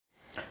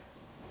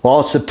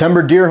Well,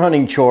 September deer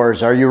hunting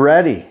chores, are you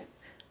ready?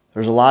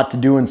 There's a lot to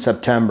do in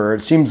September.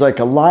 It seems like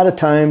a lot of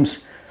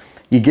times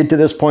you get to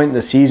this point in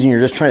the season, you're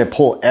just trying to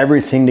pull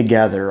everything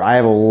together. I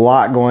have a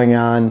lot going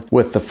on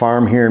with the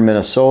farm here in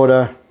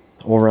Minnesota,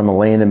 over on the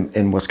land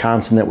in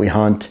Wisconsin that we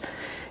hunt,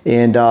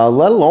 and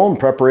let alone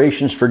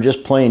preparations for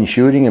just plain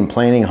shooting and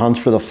planning hunts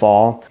for the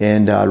fall.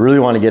 And I really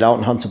want to get out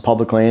and hunt some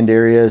public land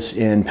areas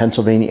in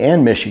Pennsylvania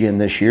and Michigan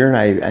this year, and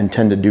I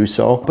intend to do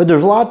so. But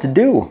there's a lot to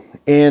do.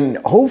 And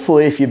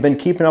hopefully, if you've been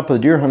keeping up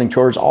with deer hunting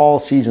chores all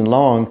season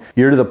long,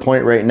 you're to the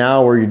point right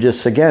now where you're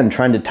just, again,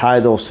 trying to tie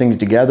those things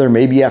together.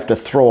 Maybe you have to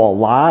throw a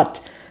lot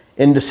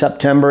into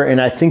September. And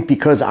I think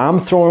because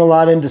I'm throwing a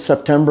lot into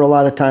September a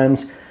lot of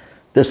times,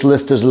 this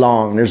list is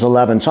long. There's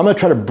 11. So I'm going to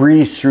try to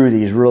breeze through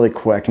these really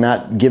quick,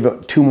 not give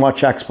it too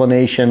much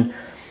explanation,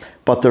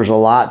 but there's a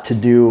lot to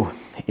do.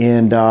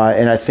 And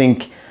I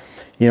think,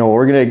 you know,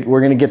 we're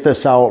gonna get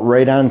this out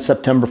right on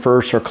September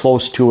 1st or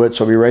close to it.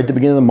 So it'll be right at the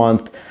beginning of the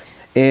month.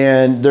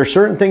 And there's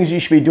certain things you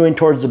should be doing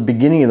towards the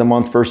beginning of the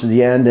month versus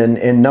the end.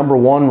 And number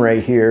one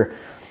right here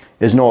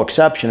is no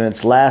exception.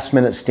 It's last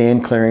minute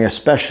stand clearing,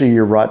 especially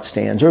your rut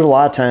stands. There's a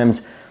lot of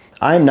times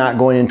I'm not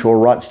going into a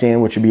rut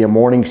stand, which would be a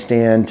morning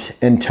stand,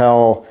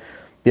 until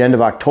the end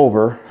of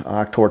October,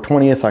 October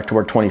 20th,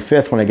 October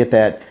 25th, when I get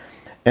that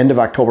end of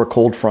October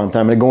cold front.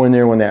 I'm going to go in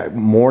there when that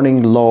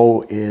morning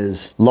low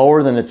is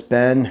lower than it's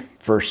been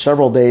for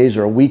several days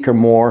or a week or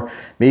more,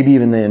 maybe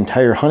even the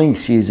entire hunting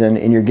season,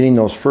 and you're getting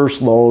those first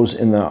lows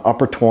in the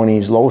upper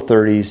 20s, low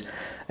 30s,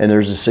 and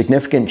there's a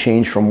significant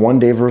change from one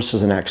day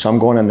versus the next. So I'm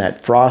going on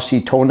that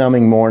frosty,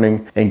 toe-numbing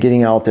morning and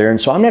getting out there,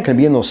 and so I'm not going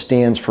to be in those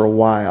stands for a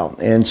while.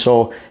 And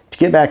so to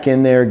get back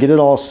in there, get it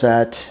all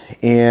set,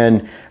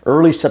 and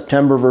early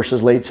September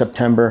versus late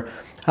September,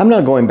 I'm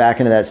not going back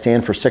into that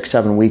stand for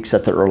 6-7 weeks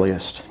at the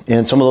earliest.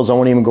 And some of those I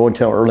won't even go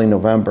until early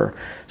November.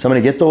 So I'm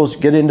gonna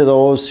get into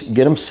those,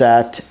 get them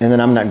set, and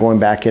then I'm not going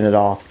back in at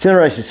all. It's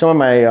interesting, some of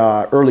my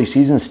early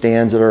season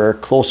stands that are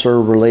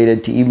closer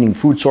related to evening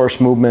food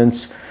source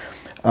movements,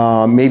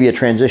 maybe a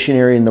transition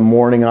area in the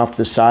morning off to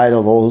the side,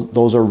 although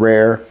those are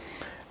rare.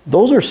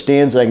 Those are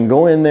stands that I can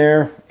go in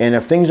there, and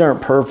if things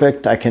aren't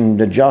perfect, I can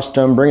adjust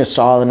them, bring a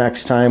saw the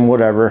next time,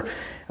 whatever,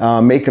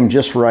 make them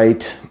just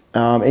right.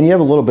 And you have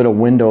a little bit of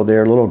window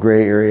there, a little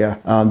gray area.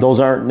 Those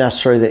aren't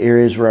necessarily the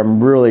areas where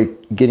I'm really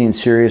getting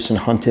serious and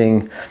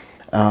hunting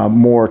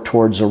more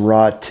towards the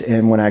rut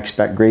and when I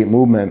expect great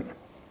movement.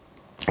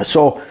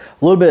 So a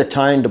little bit of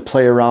time to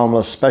play around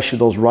with, especially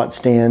those rut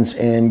stands,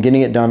 and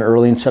getting it done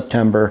early in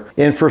September.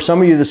 And for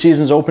some of you, the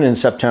season's open in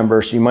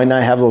September, so you might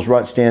not have those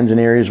rut stands in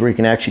areas where you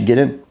can actually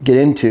get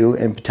into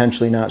and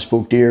potentially not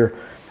spook deer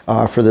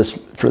for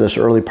this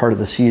early part of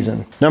the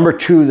season. Number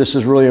two, this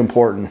is really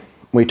important.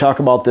 We talk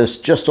about this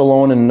just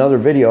alone in another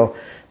video,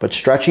 but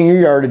stretching your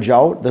yardage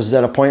out. This is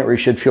at a point where you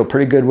should feel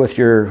pretty good with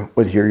your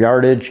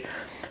yardage,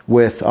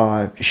 with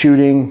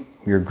shooting,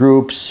 your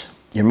groups,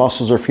 your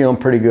muscles are feeling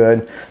pretty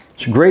good.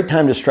 It's a great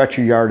time to stretch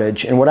your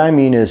yardage. And what I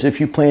mean is, if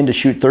you plan to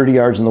shoot 30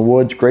 yards in the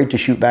woods, great to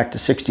shoot back to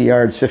 60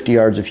 yards, 50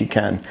 yards if you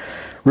can.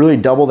 Really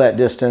double that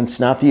distance.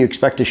 Not that you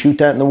expect to shoot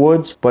that in the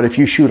woods, but if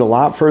you shoot a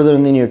lot further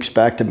than you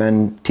expect, I've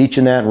been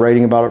teaching that and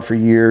writing about it for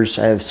years.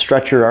 I have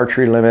Stretch Your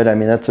Archery Limit. I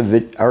mean, that's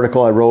an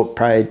article I wrote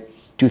probably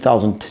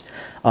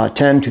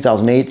 2010,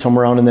 2008,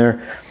 somewhere around in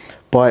there.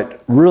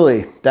 But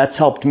really, that's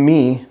helped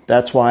me.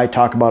 That's why I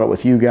talk about it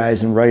with you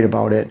guys and write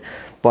about it.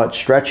 But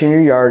stretching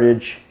your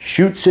yardage,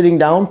 shoot sitting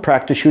down,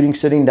 practice shooting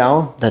sitting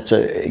down. That's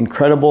an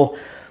incredible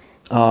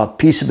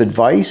piece of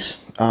advice.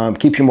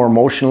 Keeps you more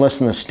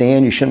motionless in the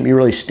stand. You shouldn't be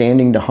really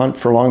standing to hunt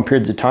for long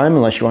periods of time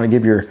unless you want to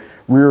give your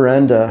rear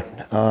end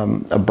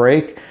a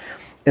break.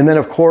 And then,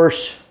 of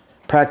course,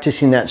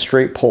 practicing that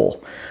straight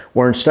pull,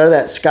 where instead of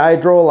that sky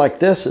draw like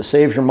this, it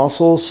saves your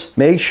muscles.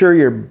 Make sure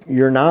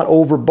you're not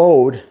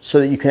overbowed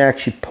so that you can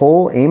actually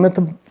pull, aim at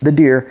the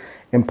deer,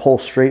 and pull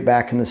straight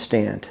back in the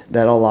stand.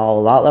 That'll allow a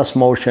lot less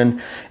motion.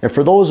 And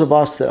for those of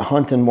us that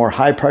hunt in more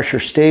high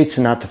pressure states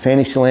and not the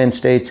fantasy land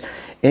states,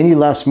 any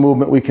less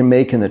movement we can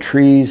make in the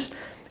trees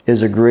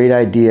is a great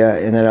idea,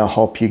 and that'll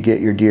help you get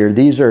your deer.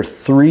 These are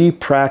 3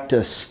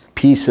 practice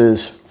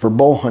pieces for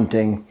bow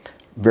hunting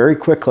very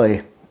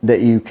quickly that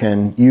you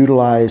can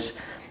utilize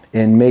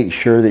and make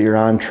sure that you're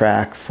on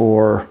track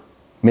for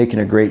making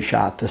a great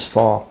shot this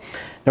fall.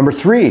 Number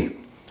 3,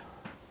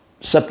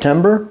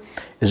 September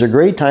is a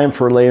great time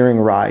for layering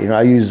rye. You know,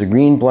 I use the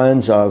green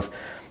blends of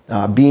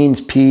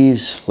beans,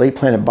 peas, late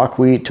planted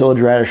buckwheat, tillage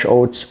radish,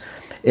 oats,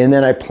 and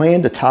then I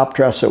plan to top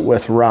dress it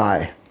with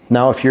rye.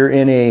 Now, if you're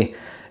in a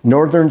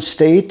northern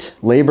state,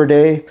 Labor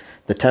Day,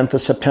 the 10th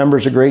of September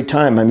is a great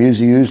time. I'm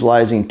usually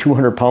utilizing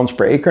 200 pounds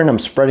per acre, and I'm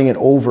spreading it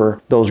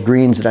over those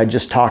greens that I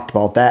just talked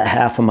about, that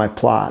half of my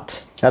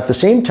plot. At the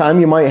same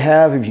time, you might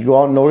have, if you go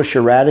out and notice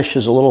your radish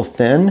is a little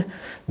thin,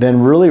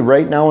 then really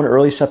right now in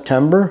early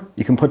September,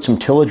 you can put some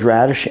tillage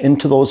radish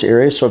into those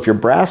areas. So if your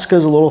brassica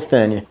is a little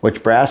thin,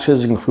 which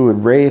brassicas include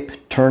rape,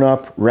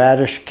 turnip,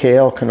 radish,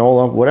 kale,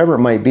 canola, whatever it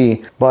might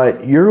be.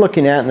 But you're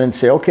looking at and then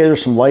say, okay,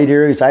 there's some light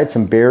areas. I had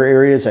some bare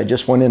areas. I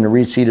just went in and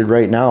reseeded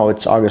right now.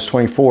 It's August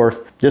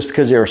 24th. Just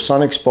because they were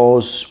sun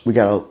exposed, we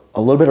got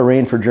a little bit of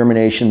rain for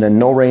germination, then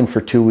no rain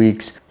for 2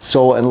 weeks.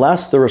 So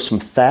unless there was some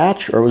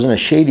thatch or it was in a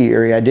shady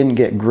area, I didn't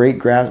get great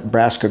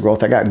brassica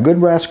growth. I got good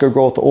brassica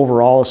growth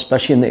overall,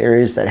 especially in the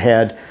areas that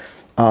had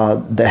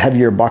the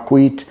heavier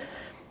buckwheat.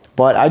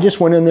 But I just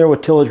went in there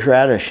with tillage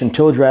radish, and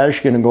tillage radish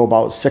is going to go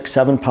about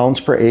 6-7 pounds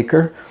per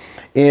acre.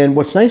 And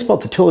what's nice about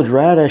the tillage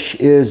radish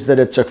is that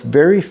it's a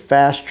very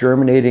fast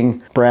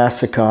germinating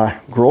brassica,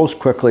 grows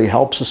quickly,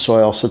 helps the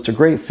soil, so it's a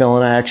great fill.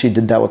 And I actually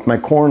did that with my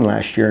corn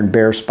last year in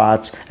bare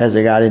spots as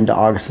I got into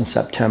August and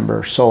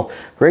September. So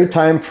great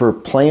time for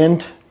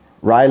planned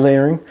rye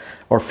layering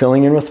or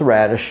filling in with the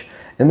radish.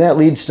 And that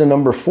leads to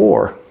number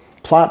 4,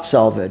 plot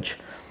salvage.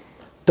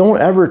 Don't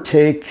ever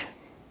take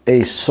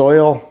a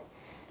soil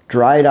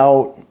dried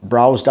out,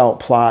 browsed out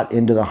plot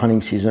into the hunting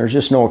season. There's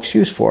just no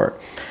excuse for it.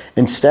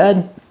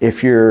 Instead,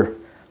 if you're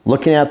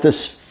looking at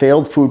this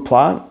failed food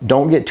plot,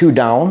 don't get too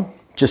down.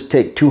 Just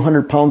take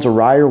 200 pounds of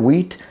rye or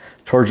wheat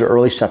towards the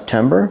early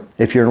September.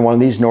 If you're in one of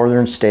these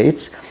northern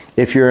states,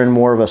 if you're in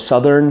more of a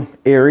southern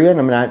area, and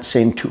I'm not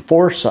saying too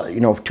far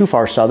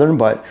southern,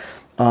 but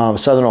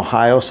southern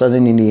Ohio,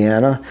 southern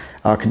Indiana,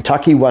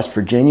 Kentucky, West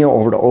Virginia,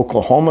 over to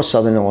Oklahoma,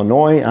 southern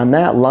Illinois. On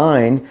that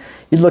line,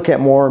 you'd look at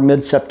more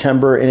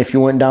mid-September, and if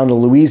you went down to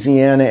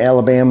Louisiana,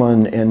 Alabama,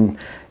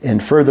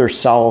 and further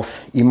south,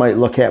 you might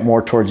look at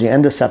more towards the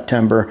end of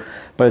September,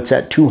 but it's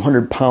at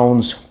 200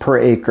 pounds per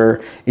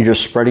acre. You're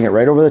just spreading it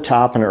right over the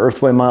top in an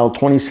Earthway Model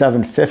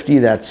 2750.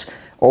 That's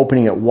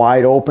opening it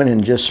wide open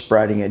and just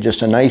spreading it.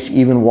 Just a nice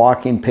even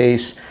walking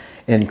pace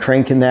and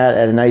cranking that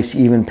at a nice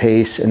even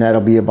pace, and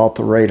that'll be about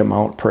the right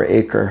amount per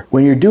acre.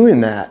 When you're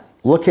doing that,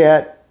 look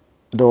at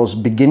those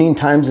beginning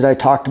times that I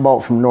talked about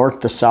from north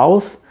to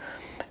south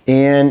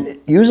and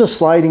use a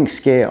sliding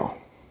scale.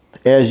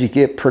 As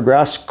you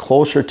progress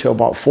closer to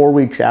about 4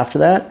 weeks after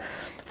that,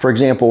 for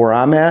example, where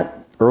I'm at,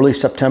 early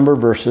September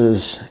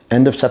versus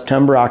end of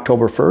September,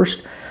 October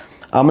 1st,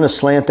 I'm going to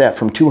slant that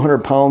from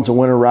 200 pounds of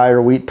winter rye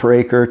or wheat per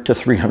acre to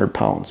 300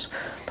 pounds,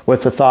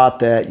 with the thought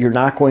that you're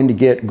not going to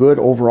get good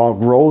overall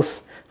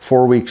growth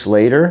 4 weeks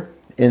later.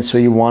 And so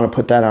you want to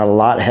put that on a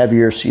lot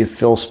heavier so you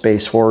fill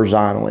space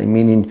horizontally,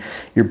 meaning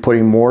you're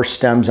putting more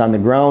stems on the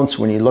ground.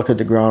 So when you look at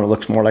the ground, it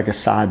looks more like a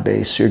sod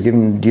base. So you're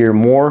giving the deer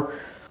more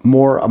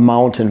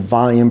amount and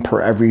volume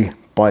per every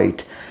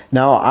bite.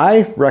 Now,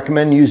 I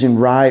recommend using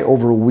rye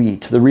over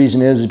wheat. The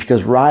reason is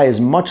because rye is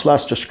much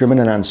less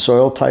discriminant on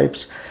soil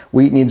types.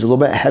 Wheat needs a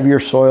little bit heavier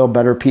soil,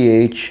 better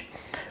pH.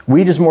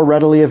 Wheat is more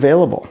readily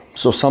available.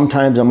 So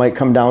sometimes it might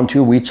come down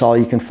to wheat's all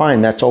you can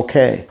find. That's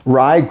okay.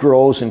 Rye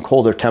grows in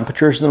colder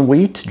temperatures than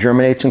wheat,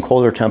 germinates in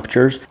colder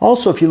temperatures.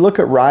 Also, if you look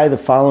at rye the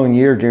following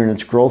year during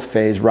its growth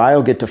phase, rye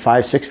will get to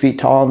 5-6 feet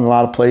tall. In a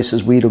lot of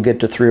places, wheat will get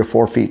to 3 or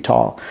 4 feet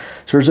tall.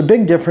 So there's a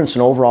big difference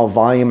in overall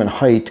volume and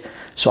height.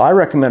 So I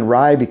recommend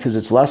rye because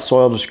it's less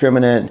soil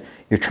discriminant.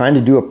 You're trying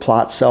to do a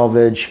plot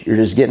salvage. You're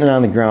just getting it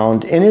on the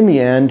ground. And in the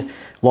end,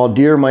 while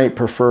deer might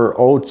prefer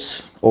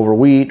oats over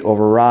wheat,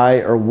 over rye,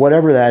 or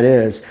whatever that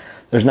is,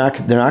 they're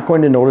not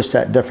going to notice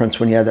that difference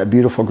when you have that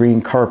beautiful green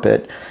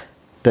carpet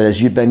that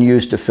has been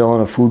used to fill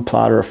in a food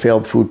plot or a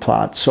failed food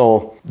plot.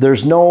 So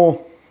there's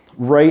no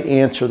right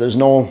answer. There's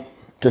no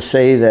to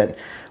say that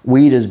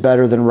wheat is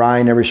better than rye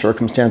in every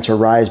circumstance or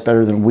rye is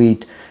better than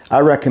wheat. I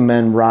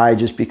recommend rye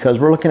just because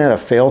we're looking at a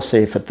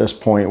fail-safe at this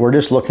point. We're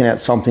just looking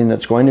at something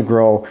that's going to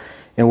grow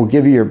and will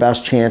give you your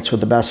best chance with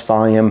the best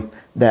volume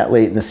that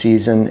late in the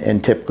season,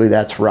 and typically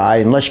that's rye,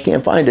 unless you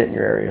can't find it in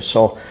your area.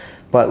 So,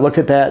 but look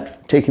at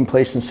that taking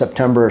place in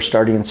September or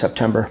starting in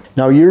September.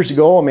 Now, years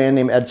ago, a man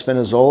named Ed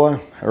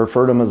Spinazzola, I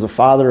refer to him as the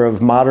father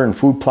of modern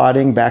food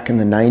plotting back in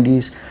the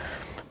 90s,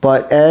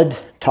 but Ed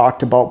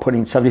talked about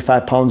putting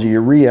 75 pounds of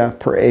urea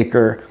per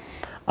acre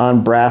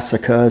on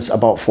brassicas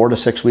about 4 to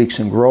 6 weeks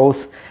in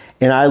growth,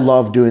 and I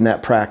love doing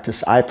that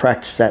practice. I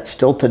practice that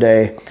still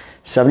today,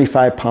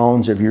 75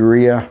 pounds of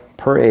urea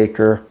per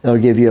acre. They'll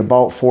give you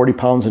about 40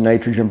 pounds of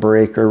nitrogen per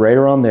acre, right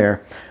around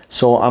there.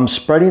 So I'm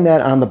spreading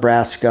that on the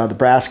brassica. The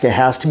brassica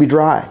has to be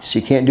dry. So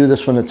you can't do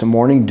this when it's a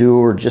morning dew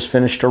or just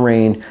finished a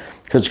rain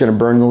because it's going to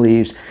burn the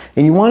leaves.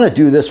 And you want to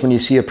do this when you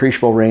see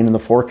appreciable rain in the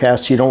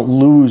forecast so you don't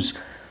lose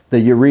the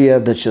urea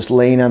that's just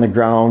laying on the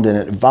ground and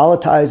it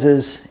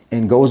volatilizes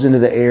and goes into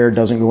the air,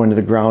 doesn't go into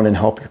the ground and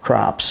help your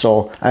crops.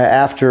 So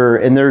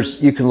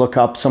you can look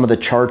up some of the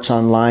charts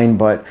online,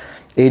 but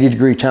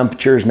 80-degree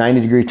temperatures,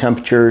 90-degree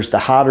temperatures, the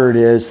hotter it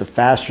is, the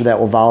faster that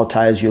will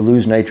volatilize. You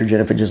lose nitrogen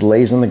if it just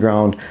lays on the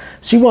ground.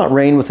 So you want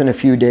rain within a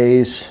few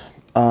days.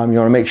 You want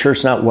to make sure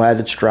it's not wet,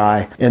 it's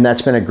dry. And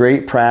that's been a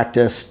great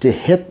practice to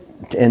hit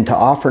and to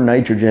offer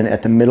nitrogen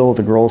at the middle of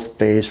the growth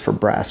phase for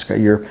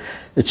brassica.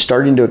 It's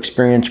starting to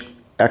experience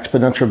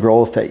exponential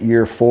growth at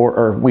year 4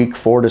 or week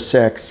 4 to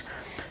 6.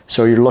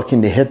 So you're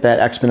looking to hit that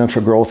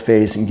exponential growth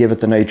phase and give it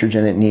the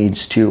nitrogen it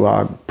needs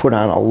to put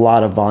on a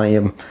lot of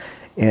volume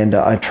and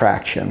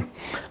attraction.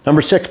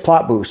 Number 6,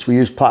 plot boost. We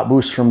use plot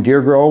boost from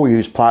Deer Grow. We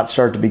use Plot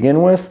Start to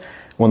begin with.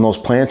 When those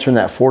plants are in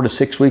that 4 to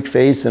 6 week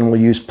phase, then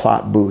we'll use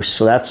plot boost.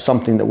 So that's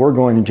something that we're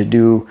going to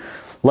do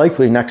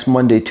likely next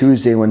Monday,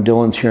 Tuesday when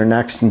Dylan's here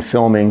next and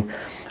filming.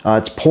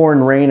 It's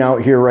pouring rain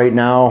out here right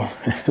now,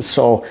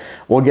 so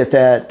we'll get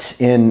that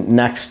in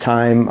next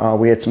time.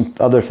 We had some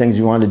other things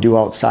we wanted to do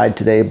outside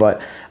today,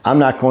 but I'm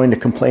not going to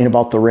complain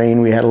about the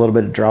rain. We had a little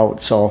bit of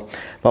drought,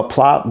 but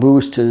plot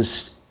boost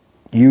is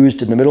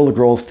used in the middle of the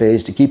growth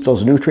phase to keep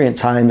those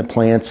nutrients high in the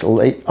plants,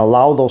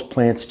 allow those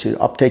plants to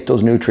uptake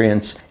those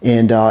nutrients,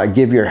 and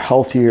give you a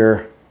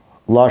healthier,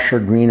 lusher,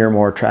 greener,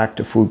 more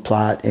attractive food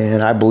plot.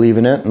 And I believe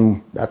in it,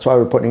 and that's why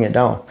we're putting it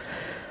down.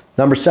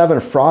 Number 7,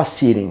 frost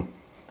seeding.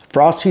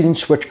 Frost seeding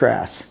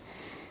switchgrass.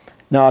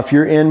 Now, if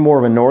you're in more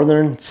of a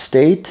northern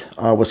state,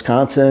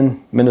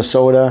 Wisconsin,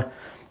 Minnesota,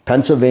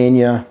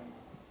 Pennsylvania,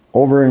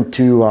 over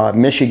into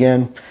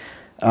Michigan,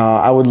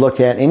 I would look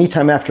at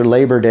anytime after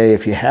Labor Day,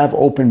 if you have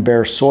open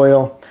bare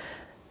soil,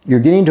 you're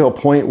getting to a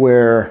point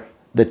where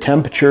the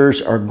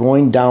temperatures are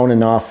going down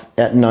enough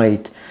at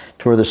night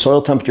to where the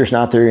soil temperature is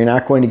not there. You're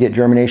not going to get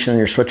germination on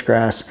your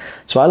switchgrass.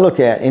 So I look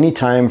at any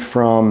time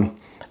from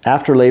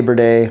after Labor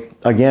Day.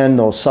 Again,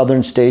 those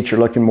southern states, you're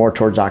looking more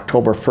towards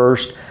October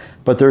 1st.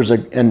 But there's a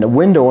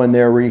window in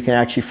there where you can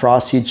actually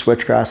frost seed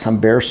switchgrass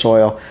on bare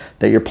soil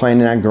that you're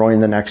planning on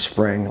growing the next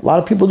spring. A lot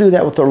of people do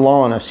that with their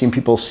lawn. I've seen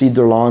people seed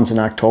their lawns in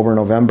October,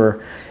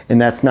 November, and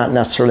that's not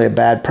necessarily a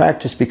bad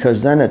practice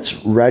because then it's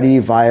ready,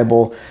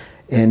 viable,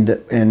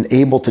 and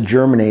able to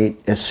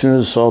germinate as soon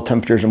as soil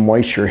temperatures and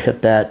moisture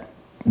hit that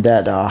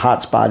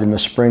hot spot in the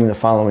spring the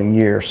following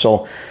year.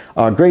 So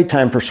a great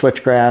time for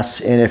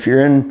switchgrass. And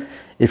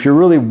if you're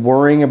really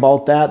worrying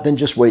about that, then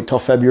just wait till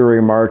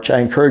February, March. I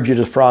encourage you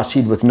to frost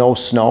seed with no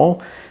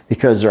snow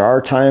because there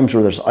are times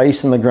where there's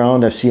ice in the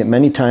ground. I've seen it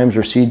many times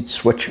where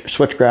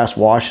switchgrass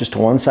washes to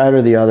one side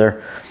or the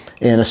other.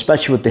 And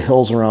especially with the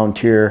hills around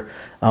here,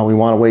 we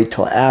want to wait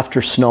till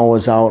after snow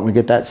is out and we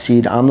get that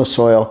seed on the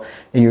soil.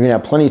 And you're going to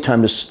have plenty of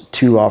time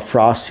to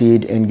frost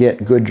seed and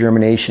get good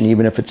germination,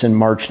 even if it's in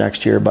March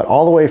next year. But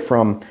all the way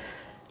from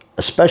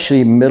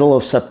especially middle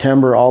of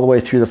September all the way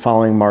through the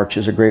following March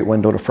is a great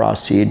window to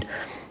frost seed.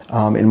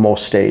 In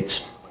most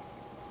states.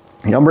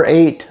 Number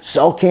 8,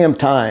 cell cam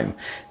time.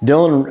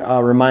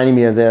 Dylan reminded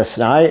me of this.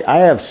 Now, I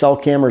have cell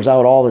cameras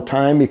out all the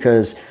time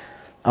because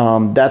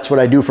that's what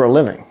I do for a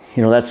living.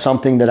 You know, that's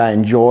something that I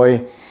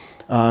enjoy,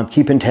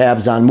 keeping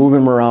tabs on,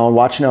 moving them around,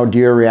 watching how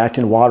deer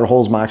reacting to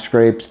waterholes, mock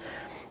scrapes,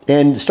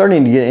 and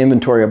starting to get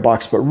inventory of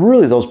bucks. But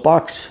really those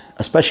bucks,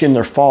 especially in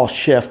their fall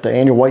shift, the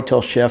annual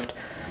whitetail shift,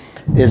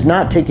 is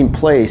not taking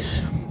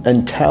place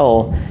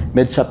until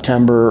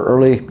mid-September,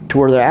 early to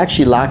where they're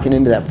actually locking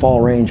into that fall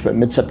range, but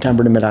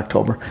mid-September to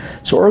mid-October.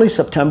 So early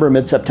September,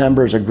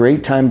 mid-September is a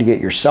great time to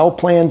get your cell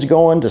plans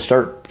going, to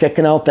start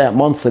kicking out that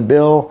monthly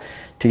bill,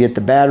 to get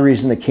the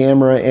batteries in the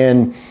camera.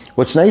 And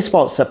what's nice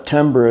about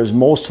September is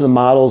most of the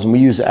models, and we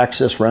use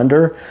Exus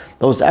render,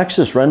 those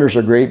Exus renders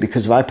are great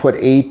because if I put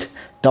 8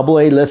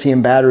 AA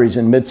lithium batteries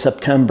in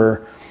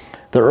mid-September,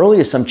 the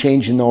earliest I'm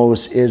changing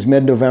those is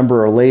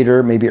mid-November or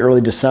later, maybe early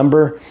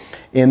December,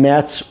 and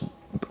that's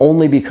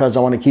only because I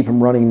want to keep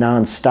them running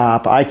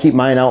non-stop. I keep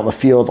mine out in the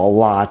field a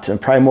lot,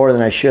 and probably more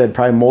than I should,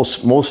 probably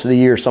most of the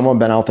year. Some have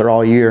been out there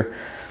all year.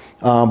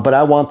 But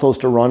I want those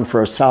to run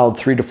for a solid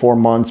 3 to 4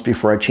 months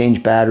before I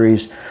change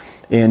batteries.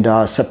 And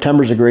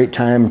September is a great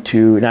time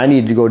to, and I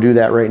need to go do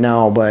that right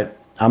now, but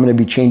I'm going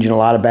to be changing a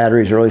lot of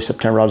batteries early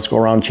September. I'll just go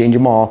around and change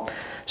them all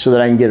so that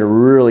I can get a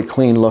really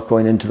clean look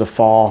going into the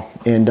fall.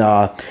 And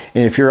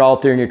if you're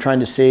out there and you're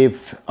trying to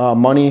save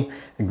money,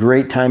 a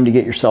great time to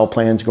get your cell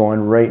plans going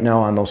right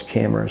now on those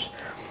cameras.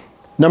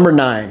 Number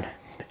 9,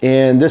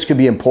 and this could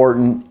be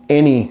important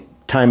any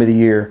time of the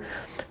year,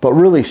 but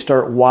really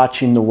start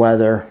watching the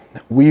weather.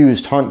 We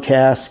used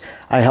HuntCast.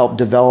 I helped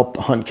develop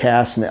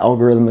HuntCast and the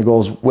algorithm that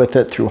goes with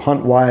it through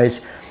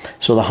HuntWise.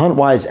 So the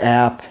HuntWise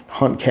app,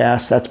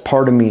 HuntCast, that's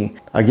part of me.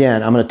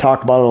 Again, I'm going to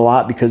talk about it a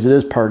lot because it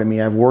is part of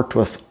me. I've worked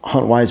with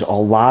HuntWise a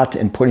lot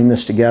in putting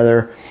this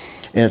together.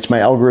 And it's my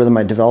algorithm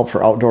I developed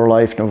for Outdoor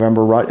Life,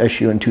 November rut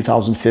issue in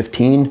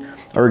 2015.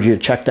 I urge you to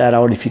check that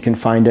out if you can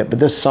find it. But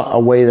this is a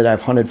way that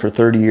I've hunted for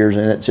 30 years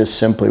and it just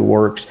simply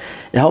works.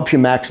 It helps you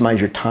maximize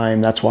your time.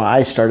 That's why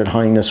I started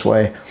hunting this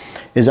way,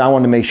 is I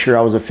wanted to make sure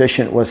I was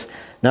efficient with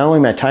not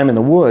only my time in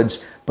the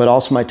woods, but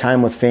also my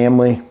time with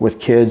family, with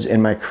kids,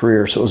 and my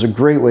career. So it was a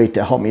great way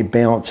to help me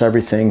balance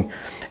everything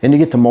and to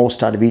get the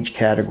most out of each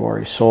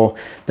category. So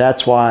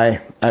that's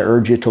why I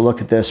urge you to look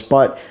at this.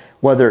 But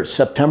whether it's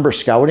September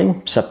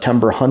scouting,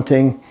 September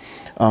hunting,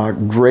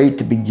 great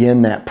to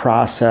begin that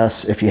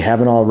process, if you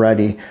haven't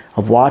already,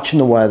 of watching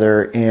the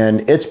weather.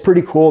 And it's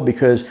pretty cool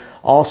because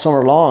all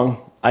summer long,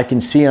 I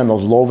can see on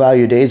those low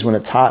value days when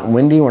it's hot and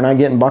windy, we're not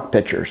getting buck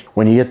pictures.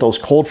 When you get those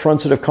cold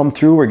fronts that have come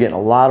through, we're getting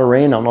a lot of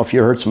rain. I don't know if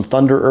you heard some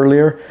thunder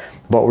earlier,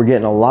 but we're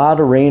getting a lot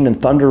of rain and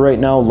thunder right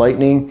now,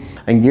 lightning.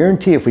 I can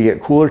guarantee if we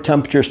get cooler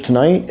temperatures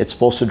tonight, it's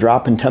supposed to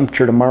drop in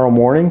temperature tomorrow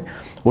morning.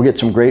 We'll get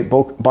some great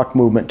buck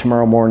movement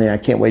tomorrow morning. I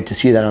can't wait to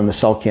see that on the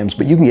cell cams,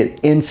 but you can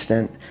get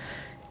instant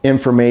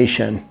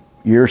information.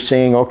 You're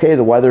saying, okay,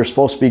 the weather is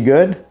supposed to be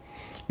good.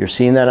 You're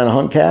seeing that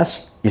on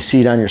HuntCast. you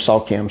see it on your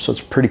cell cam. So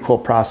it's a pretty cool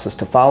process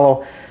to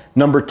follow.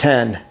 Number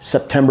 10,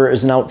 September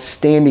is an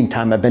outstanding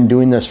time. I've been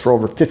doing this for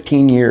over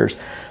 15 years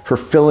for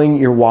filling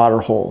your water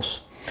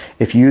holes.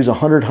 If you use a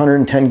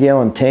 110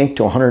 gallon tank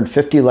to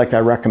 150 like I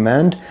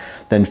recommend,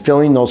 then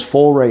filling those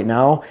full right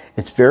now,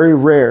 it's very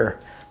rare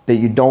that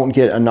you don't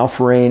get enough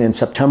rain in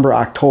September,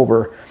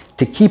 October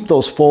to keep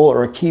those full,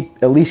 or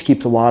at least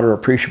keep the water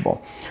appreciable.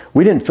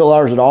 We didn't fill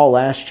ours at all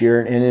last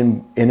year,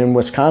 and in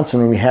Wisconsin,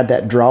 when we had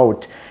that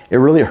drought, it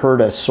really hurt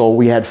us. So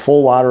we had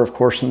full water, of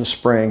course, in the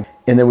spring,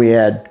 and then we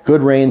had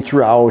good rain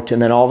throughout, and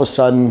then all of a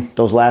sudden,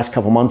 those last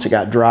couple months, it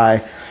got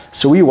dry.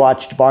 So we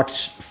watched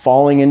bucks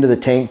falling into the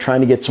tank trying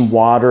to get some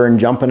water and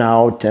jumping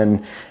out, and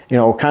you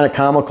know, kind of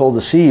comical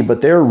to see, but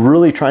they were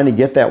really trying to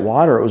get that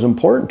water. It was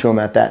important to them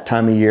at that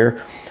time of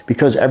year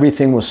because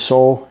everything was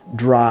so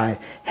dry.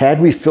 Had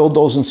we filled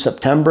those in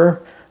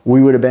September,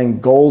 we would have been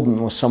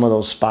golden with some of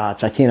those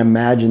spots. I can't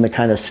imagine the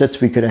kind of sits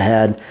we could have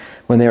had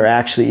when they were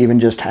actually even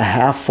just a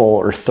half full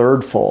or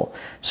third full.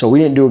 So we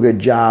didn't do a good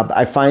job.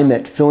 I find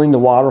that filling the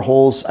water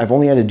holes, I've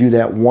only had to do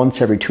that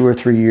once every 2 or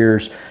 3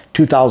 years.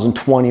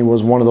 2020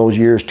 was one of those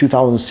years.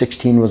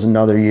 2016 was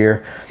another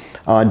year.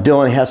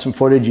 Dylan has some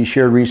footage he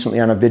shared recently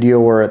on a video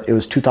where it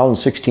was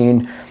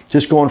 2016.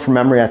 Just going from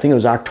memory, I think it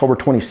was October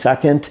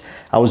 22nd.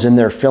 I was in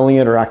there filling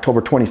it, or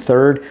October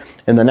 23rd.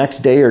 And the next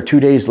day or 2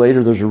 days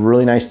later, there's a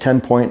really nice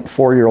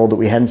 10.4-year-old that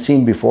we hadn't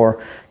seen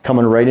before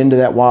coming right into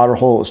that water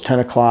hole. It was 10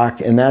 o'clock.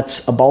 And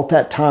that's about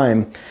that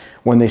time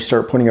when they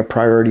start putting a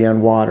priority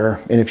on water.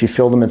 And if you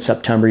fill them in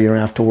September, you don't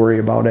have to worry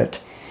about it.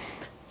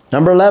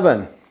 Number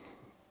 11,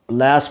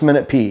 last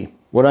minute pee.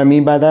 What do I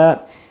mean by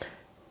that?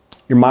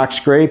 Your mock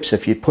scrapes,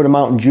 if you put them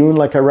out in June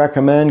like I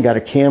recommend, got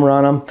a camera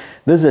on them,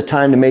 this is a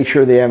time to make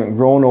sure they haven't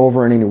grown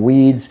over any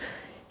weeds.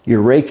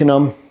 You're raking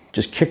them,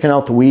 just kicking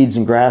out the weeds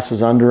and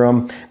grasses under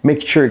them,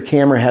 making sure your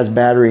camera has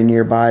battery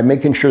nearby,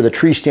 making sure the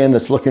tree stand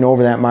that's looking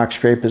over that mock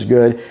scrape is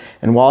good.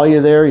 And while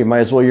you're there, you might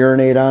as well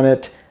urinate on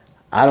it.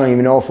 I don't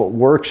even know if it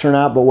works or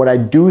not, but what I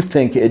do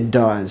think it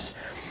does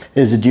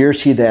is the deer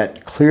see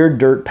that clear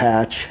dirt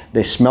patch,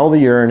 they smell the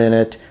urine in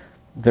it,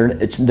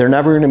 they're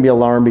never going to be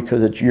alarmed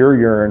because it's your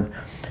urine.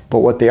 But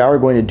what they are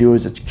going to do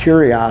is, it's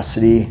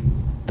curiosity.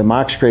 The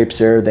mock scrape's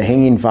there, the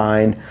hanging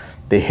vine,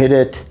 they hit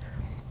it,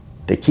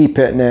 they keep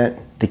hitting it,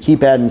 they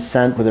keep adding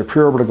scent with their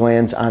preorbital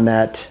glands on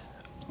that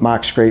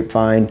mock scrape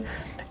vine,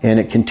 and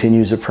it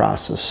continues the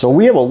process. So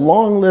we have a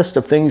long list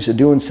of things to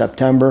do in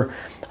September.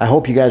 I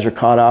hope you guys are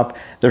caught up.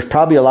 There's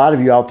probably a lot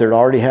of you out there that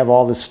already have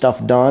all this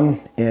stuff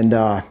done,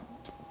 and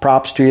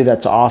props to you,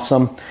 that's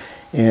awesome.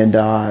 And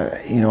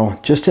you know,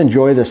 just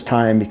enjoy this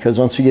time, because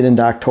once we get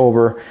into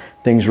October,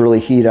 things really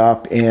heat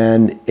up.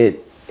 And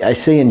I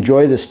say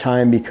enjoy this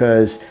time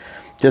because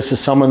just as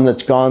someone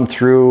that's gone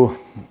through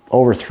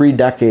over 3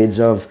 decades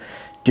of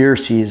deer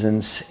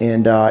seasons,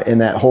 and in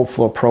that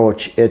hopeful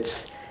approach,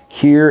 it's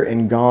here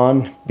and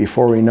gone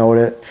before we know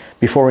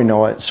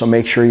it. So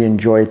make sure you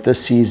enjoy it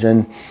this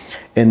season,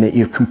 and that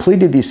you've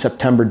completed these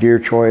September deer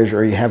chores,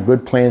 or you have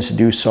good plans to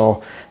do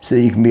so that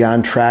you can be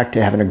on track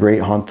to having a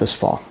great hunt this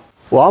fall.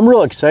 Well, I'm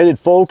real excited,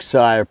 folks.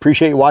 I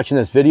appreciate you watching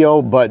this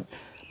video, but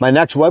my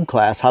next web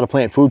class, How to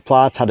Plant Food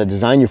Plots, How to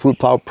Design Your Food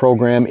Plot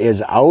Program,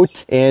 is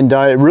out. And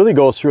it really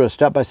goes through a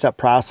step-by-step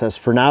process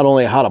for not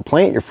only how to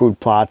plant your food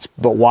plots,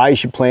 but why you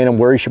should plant them,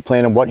 where you should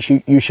plant them, what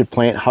you should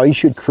plant, how you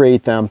should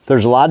create them.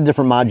 There's a lot of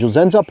different modules.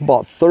 Ends up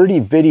about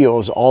 30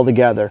 videos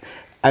altogether.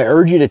 I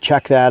urge you to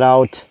check that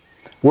out.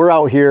 We're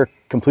out here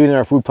completing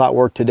our food plot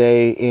work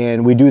today,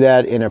 and we do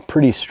that in a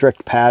pretty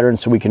strict pattern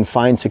so we can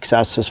find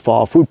success this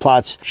fall. Food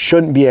plots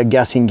shouldn't be a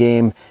guessing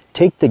game.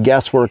 Take the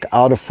guesswork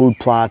out of food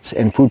plots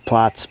and food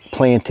plots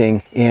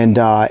planting, and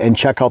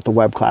check out the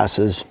web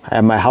classes. I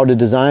have my How to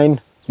Design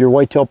Your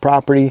Whitetail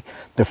Property,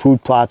 the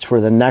food plots for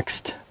the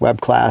next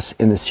web class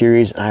in the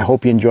series, and I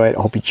hope you enjoy it.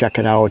 I hope you check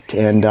it out,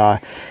 and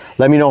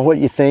let me know what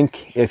you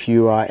think if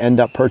you end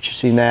up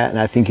purchasing that, and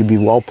I think you'd be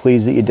well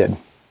pleased that you did.